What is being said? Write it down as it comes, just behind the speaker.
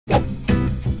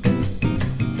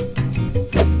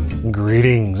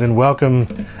Greetings and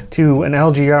welcome to an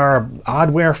LGR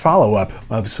Oddware follow-up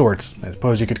of sorts, I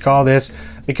suppose you could call this,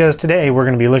 because today we're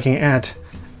going to be looking at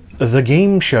the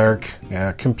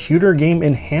GameShark computer game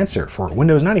enhancer for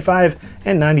Windows 95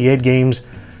 and 98 games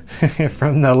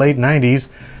from the late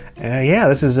 90s. Yeah,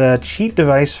 this is a cheat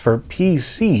device for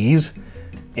PCs,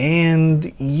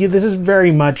 and yeah, this is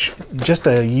very much just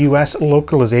a US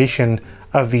localization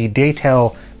of the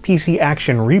Datel PC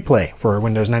Action Replay for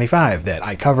Windows 95 that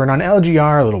I covered on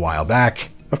LGR a little while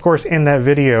back. Of course, in that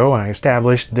video, I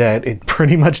established that it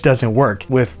pretty much doesn't work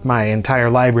with my entire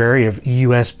library of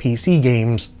US PC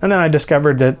games. And then I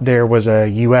discovered that there was a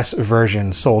US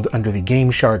version sold under the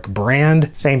GameShark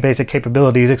brand. Same basic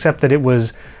capabilities, except that it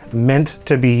was meant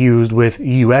to be used with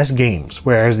US games,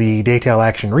 whereas the Datel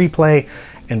Action Replay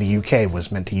in the UK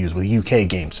was meant to use with UK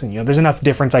games. And there's enough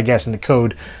difference, I guess, in the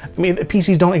code. I mean, the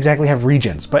PCs don't exactly have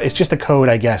regions, but it's just the code,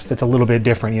 I guess, that's a little bit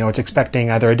different. It's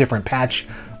expecting either a different patch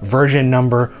version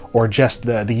number or just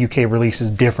the UK release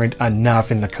is different enough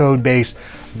in the code base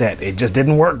that it just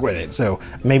didn't work with it. So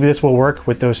maybe this will work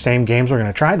with those same games. We're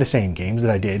going to try the same games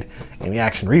that I did in the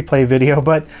Action Replay video,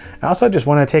 but I also just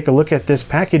want to take a look at this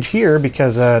package here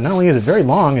because not only is it very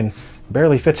long and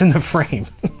barely fits in the frame.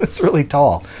 It's really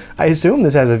tall. I assume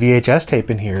this has a VHS tape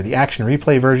in here. The Action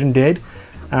Replay version did.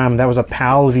 That was a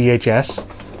PAL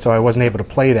VHS, so I wasn't able to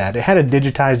play that. It had a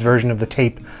digitized version of the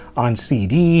tape on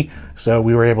CD, so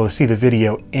we were able to see the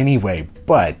video anyway.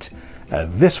 But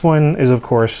this one is, of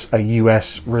course, a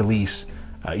US release,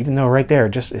 even though right there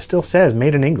it still says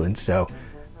made in England, so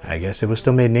I guess it was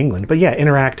still made in England. But yeah,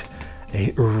 Interact,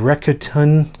 a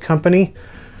Rakuten company.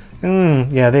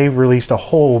 Yeah, they released a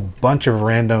whole bunch of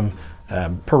random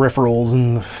peripherals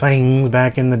and things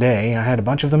back in the day. I had a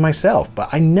bunch of them myself, but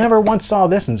I never once saw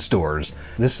this in stores.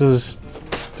 This is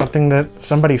something that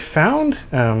somebody found.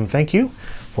 Thank you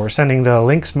for sending the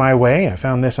links my way. I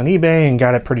found this on eBay and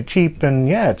got it pretty cheap, and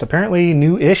yeah, it's apparently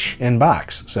new-ish in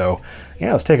box. So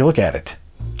yeah, let's take a look at it.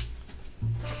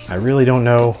 I really don't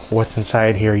know what's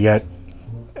inside here yet.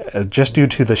 Just due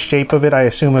to the shape of it, I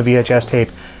assume a VHS tape.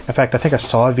 In fact, I think I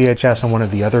saw a VHS on one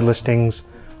of the other listings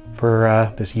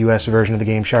for this US version of the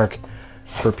GameShark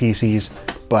for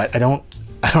PCs, but I don't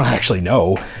actually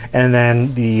know. And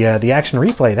then the Action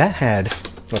Replay, that had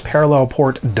a parallel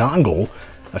port dongle,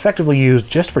 effectively used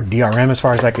just for DRM as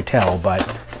far as I could tell. But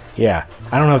yeah,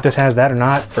 I don't know if this has that or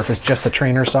not, or if it's just the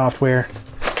trainer software.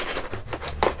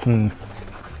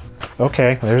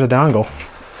 Okay, there's a dongle.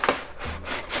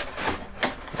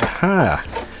 Aha,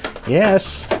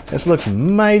 yes, this looks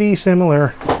mighty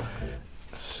similar.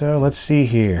 So let's see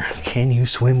here. Can you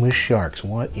swim with sharks?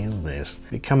 What is this?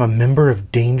 Become a member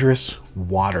of dangerous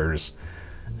waters.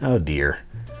 Oh dear.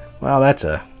 Well, that's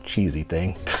a cheesy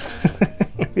thing.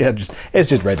 Yeah, it's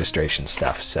just registration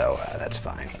stuff, so that's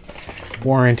fine.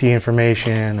 Warranty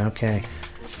information, okay.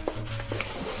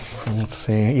 Let's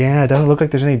see. Yeah, it doesn't look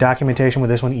like there's any documentation with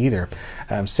this one either.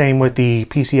 Same with the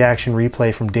PC Action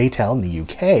Replay from Datel in the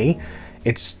UK.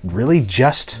 It's really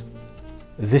just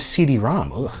this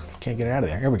CD-ROM. Ugh, can't get it out of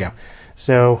there. Here we go.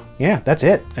 So yeah, that's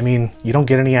it. I mean, you don't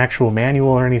get any actual manual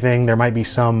or anything. There might be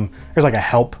there's like a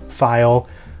help file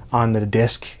on the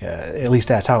disc. At least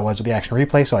that's how it was with the Action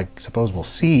Replay, so I suppose we'll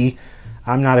see.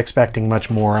 I'm not expecting much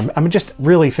more. I'm just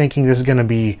really thinking this is going to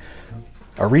be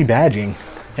a rebadging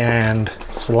and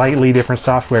slightly different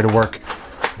software to work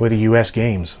with the US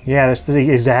games. Yeah, that's the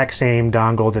exact same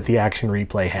dongle that the Action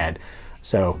Replay had.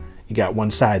 So you got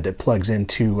one side that plugs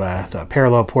into the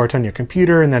parallel port on your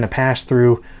computer, and then a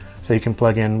pass-through so you can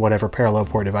plug in whatever parallel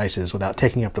port device is without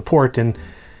taking up the port. And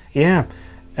yeah,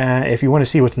 if you want to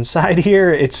see what's inside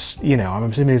here, it's,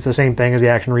 I'm assuming it's the same thing as the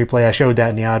Action Replay. I showed that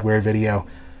in the Oddware video.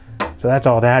 So that's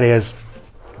all that is.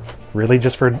 Really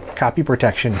just for copy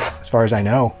protection, as far as I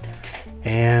know.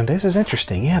 And this is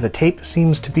interesting. Yeah, the tape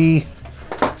seems to be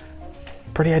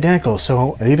pretty identical.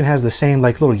 So it even has the same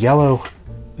little yellow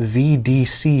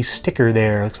VDC sticker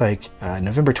there. Looks like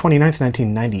November 29th,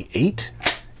 1998.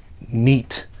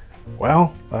 Neat.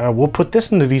 Well, we'll put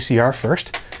this in the VCR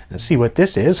first and see what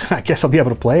this is. I guess I'll be able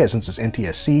to play it since it's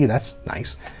NTSC. That's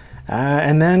nice.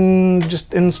 And then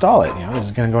just install it. This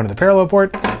is going to go into the parallel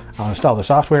port. I'll install the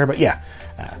software, but yeah,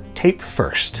 tape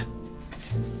first.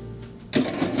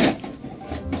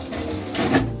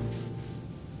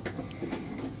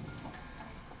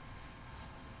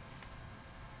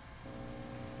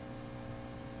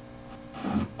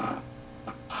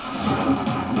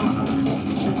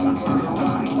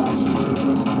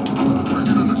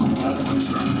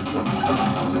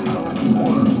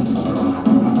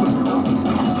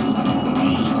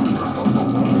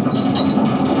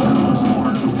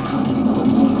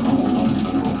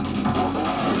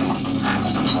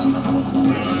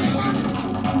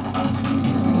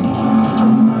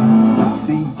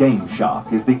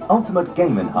 GameShark is the ultimate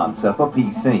game enhancer for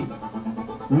PC.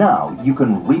 Now you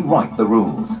can rewrite the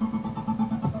rules.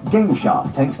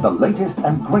 GameShark takes the latest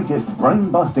and greatest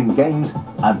brain-busting games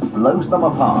and blows them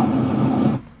apart.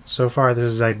 So far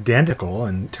this is identical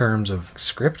in terms of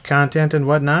script content and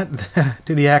whatnot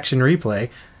to the Action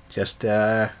Replay. Just,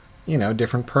 you know,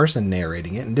 different person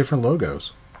narrating it and different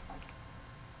logos.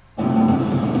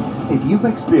 If you've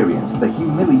experienced the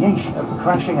humiliation of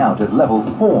crashing out at level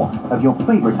 4 of your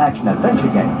favorite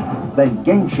action-adventure game, then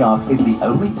GameShark is the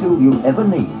only tool you'll ever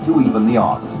need to even the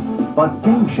odds. But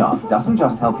GameShark doesn't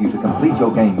just help you to complete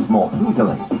your games more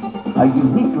easily. A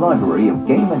unique library of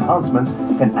game enhancements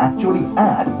can actually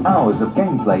add hours of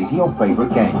gameplay to your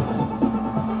favorite games.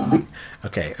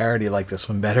 Okay, I already like this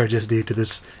one better just due to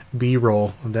this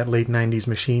B-roll of that late 90s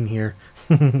machine here.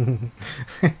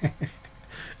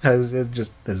 This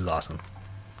is awesome.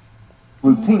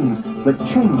 Routines that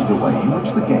change the way in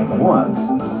which the game works.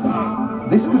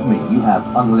 This could mean you have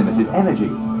unlimited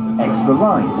energy, extra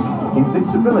lives,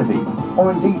 invincibility,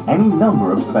 or indeed any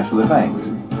number of special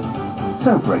effects.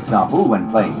 So, for example, when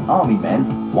playing Army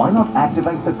Men, why not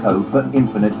activate the code for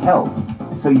infinite health,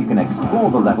 so you can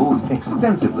explore the levels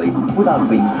extensively without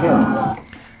being killed?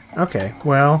 Okay,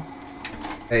 well,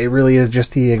 it really is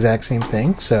just the exact same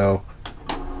thing, so...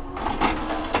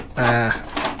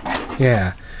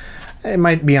 yeah. It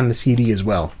might be on the CD as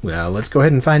well. Well, let's go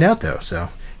ahead and find out, though. So,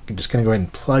 I'm just going to go ahead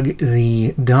and plug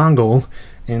the dongle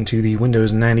into the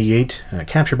Windows 98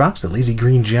 capture box, the lazy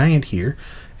green giant here.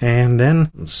 And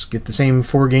then let's get the same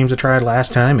 4 games I tried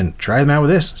last time and try them out with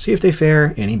this. See if they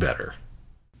fare any better.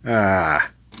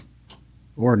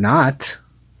 Or not.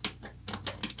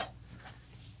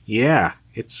 Yeah,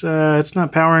 it's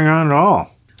not powering on at all.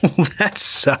 That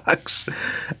sucks.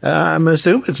 I'm gonna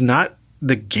assume it's not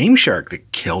the GameShark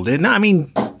that killed it. No, I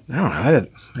mean, I don't know.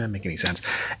 That doesn't make any sense.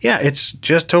 Yeah, it's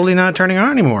just totally not turning on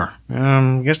anymore.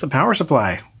 I guess the power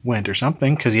supply went or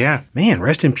something, because, yeah, man,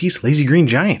 rest in peace, Lazy Green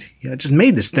Giant. Yeah, I just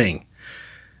made this thing.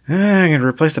 I'm going to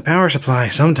replace the power supply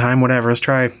sometime, whatever. Let's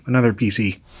try another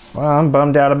PC. Well, I'm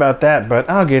bummed out about that, but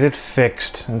I'll get it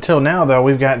fixed. Until now, though,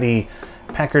 we've got the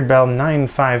Packard Bell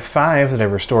 955 that I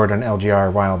restored on LGR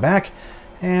a while back.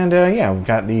 And, yeah, we've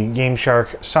got the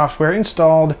GameShark software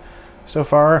installed. So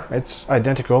far, it's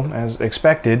identical as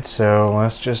expected, so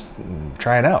let's just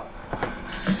try it out.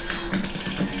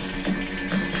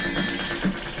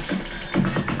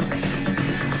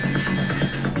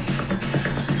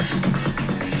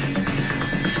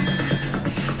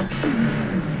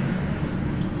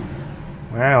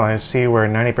 Well, I see where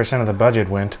 90% of the budget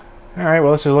went. Alright,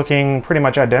 well this is looking pretty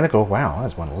much identical. Wow,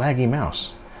 that's one laggy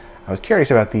mouse. I was curious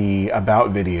about the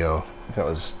about video, if that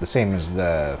was the same as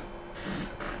the...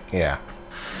 yeah.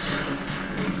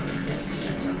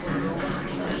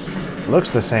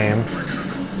 Looks the same.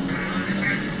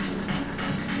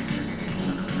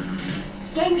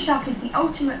 GameShark is the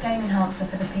ultimate game enhancer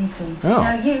for the PC. Oh.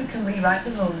 Now you can rewrite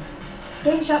the rules.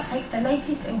 GameShark takes the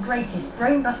latest and greatest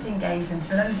brain-busting games and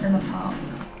blows them apart.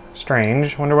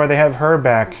 Strange. Wonder why they have her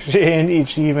back. And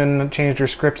she even changed her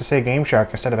script to say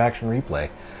GameShark instead of Action Replay.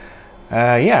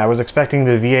 Yeah, I was expecting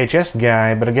the VHS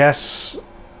guy, but I guess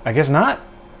not.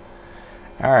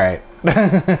 Alright.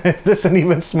 Is this an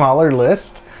even smaller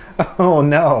list? Oh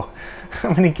no.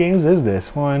 How many games is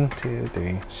this? 1, 2,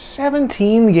 3...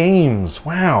 17 games!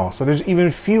 Wow. So there's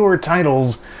even fewer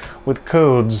titles with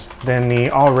codes than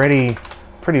the already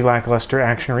pretty lackluster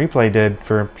Action Replay did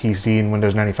for PC and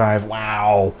Windows 95.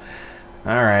 Wow.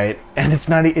 Alright. And it's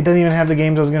not... it doesn't even have the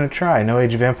games I was going to try. No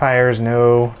Age of Empires,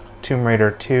 no Tomb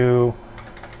Raider 2.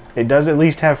 It does at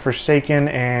least have Forsaken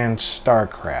and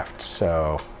StarCraft,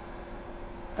 so...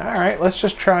 Alright, let's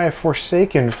just try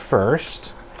Forsaken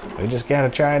first. We just gotta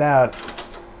try it out.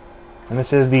 And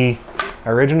this is the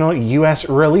original US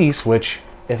release, which,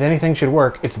 if anything should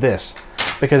work, it's this.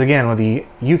 Because again, with the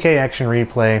UK Action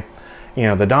Replay, you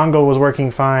know, the dongle was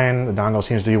working fine. The dongle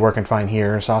seems to be working fine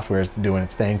here. Software is doing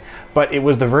its thing. But it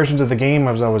was the versions of the game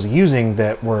I was using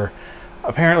that were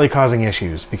apparently causing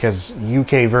issues, because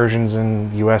UK versions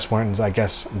and US ones, I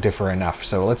guess, differ enough.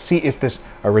 So let's see if this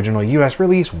original US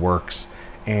release works.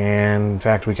 And in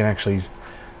fact, we can actually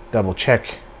double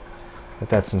check that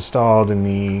that's installed in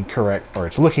the correct, or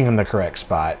it's looking in the correct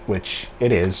spot, which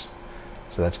it is.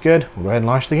 So that's good. We'll go ahead and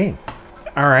launch the game.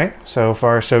 Alright, so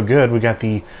far so good. We got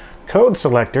the code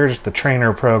selector, just the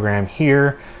trainer program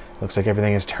here. Looks like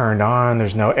everything is turned on.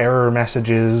 There's no error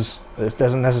messages. This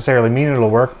doesn't necessarily mean it'll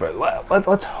work, but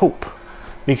let's hope.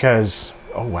 Because,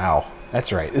 oh wow,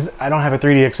 that's right. I don't have a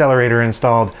 3D accelerator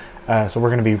installed, so we're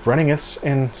going to be running this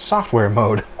in software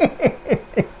mode.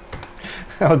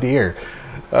 Oh dear.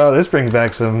 Oh, this brings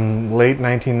back some late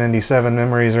 1997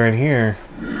 memories right here.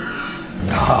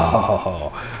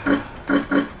 Oh,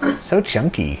 so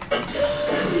chunky.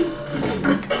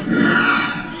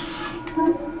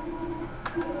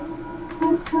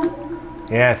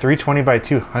 Yeah, 320 by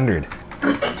 200.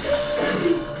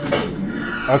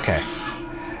 Okay.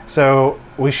 So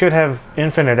we should have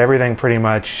infinite everything pretty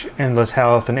much, endless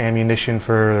health and ammunition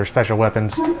for their special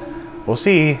weapons. We'll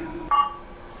see.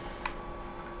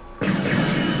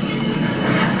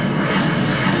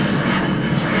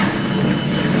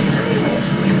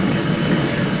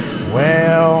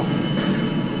 Well...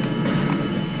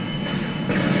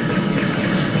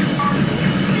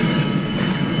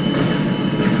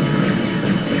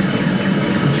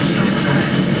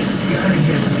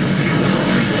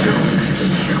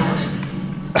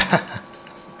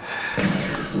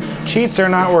 cheats are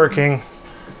not working.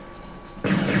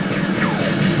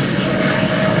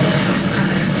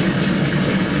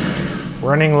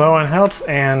 Running low on health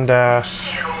and out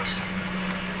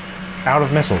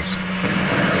of missiles.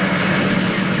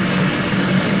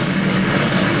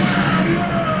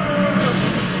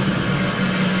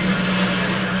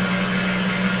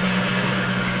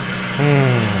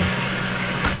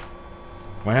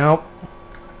 Well,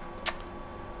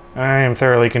 I am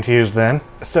thoroughly confused then.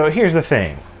 So here's the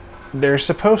thing. There's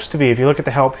supposed to be, if you look at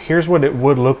the help, here's what it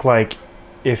would look like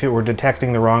if it were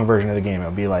detecting the wrong version of the game. It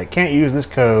would be like, can't use this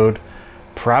code,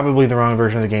 probably the wrong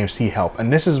version of the game, see help.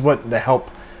 And this is what the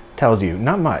help tells you.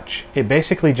 Not much. It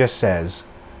basically just says,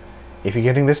 if you're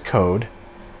getting this code,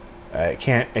 it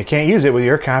can't use it with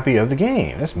your copy of the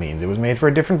game. This means it was made for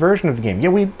a different version of the game. Yeah,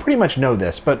 we pretty much know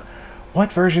this, but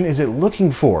what version is it looking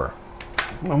for?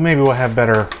 Well, maybe we'll have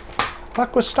better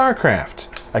luck with StarCraft.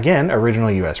 Again,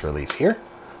 original US release here.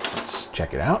 Let's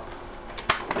check it out.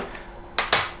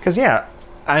 Because yeah,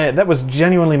 that was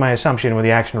genuinely my assumption with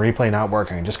the action replay not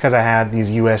working. Just because I had these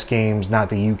US games, not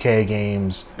the UK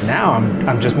games. Now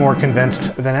I'm just more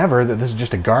convinced than ever that this is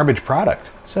just a garbage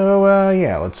product. So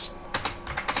yeah, let's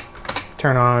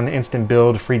turn on instant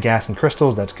build, free gas and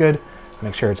crystals. That's good.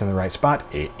 Make sure it's in the right spot.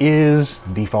 It is.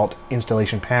 Default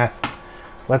installation path.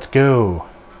 Let's go.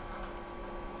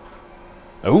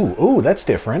 Oh, that's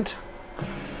different.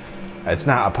 It's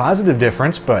not a positive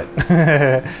difference, but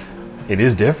it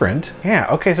is different. Yeah,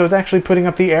 okay, so it's actually putting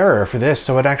up the error for this,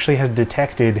 so it actually has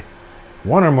detected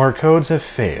one or more codes have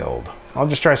failed. I'll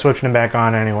just try switching them back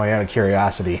on anyway, out of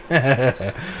curiosity.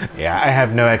 Yeah, I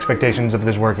have no expectations of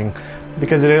this working,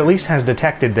 because it at least has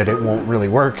detected that it won't really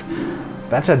work.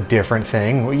 That's a different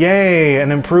thing. Yay,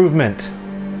 an improvement.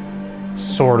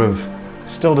 Sort of.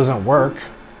 Still doesn't work.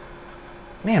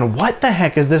 Man, what the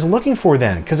heck is this looking for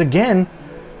then? Because again,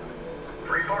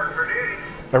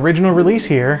 original release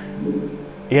here.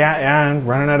 Yeah, I'm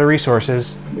running out of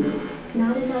resources.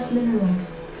 Not enough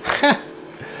minerals.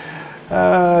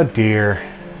 Oh dear.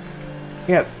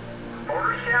 Yeah.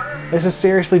 This is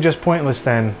seriously just pointless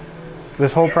then.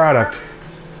 This whole product.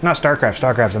 Not StarCraft.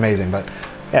 StarCraft's amazing, but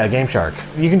yeah, GameShark.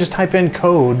 You can just type in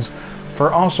codes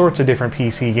for all sorts of different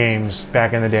PC games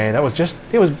back in the day. That was just,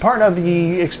 it was part of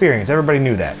the experience. Everybody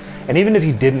knew that. And even if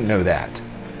you didn't know that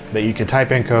you could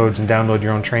type in codes and download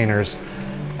your own trainers,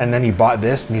 and then you bought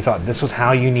this and you thought this was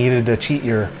how you needed to cheat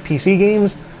your PC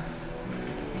games,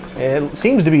 it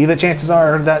seems to be that chances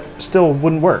are that still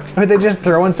wouldn't work. Are they just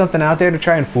throwing something out there to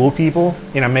try and fool people?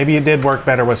 You know, maybe it did work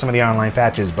better with some of the online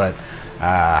patches, but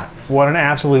what an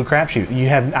absolute crapshoot.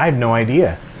 I have no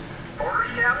idea.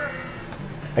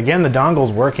 Again, the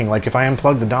dongle's working. Like if I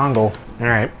unplug the dongle, all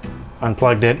right,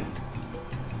 unplugged it,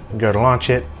 go to launch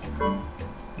it.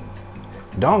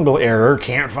 Dongle error,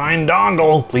 can't find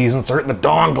dongle. Please insert the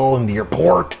dongle into your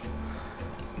port.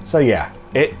 So yeah,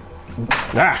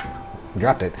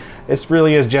 dropped it. This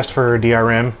really is just for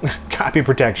DRM, copy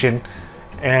protection,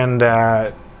 and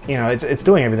you know, it's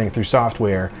doing everything through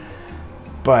software,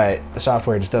 but the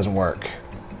software just doesn't work.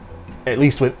 At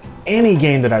least with any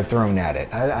game that I've thrown at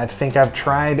it. I think I've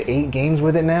tried 8 games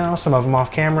with it now, some of them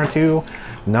off camera too.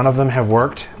 None of them have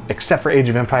worked, except for Age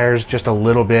of Empires, just a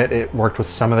little bit. It worked with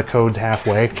some of the codes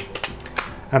halfway.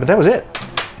 But that was it.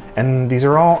 And these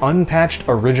are all unpatched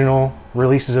original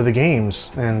releases of the games.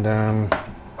 And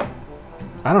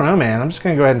I don't know, man. I'm just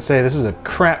gonna go ahead and say this is a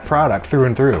crap product through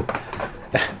and through.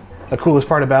 The coolest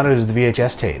part about it is the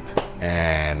VHS tape.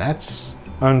 And that's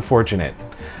unfortunate.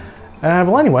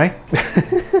 Well, anyway,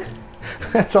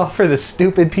 that's all for the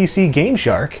stupid PC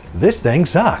GameShark. This thing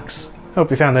sucks. Hope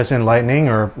you found this enlightening,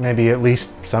 or maybe at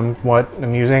least somewhat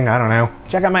amusing, I don't know.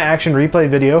 Check out my action replay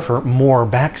video for more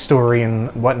backstory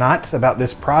and whatnot about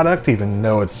this product, even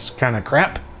though it's kind of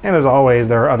crap. And as always,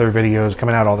 there are other videos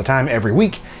coming out all the time, every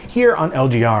week, here on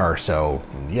LGR, so,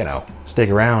 you know, stick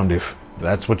around if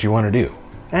that's what you want to do.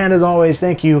 And as always,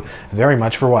 thank you very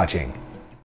much for watching.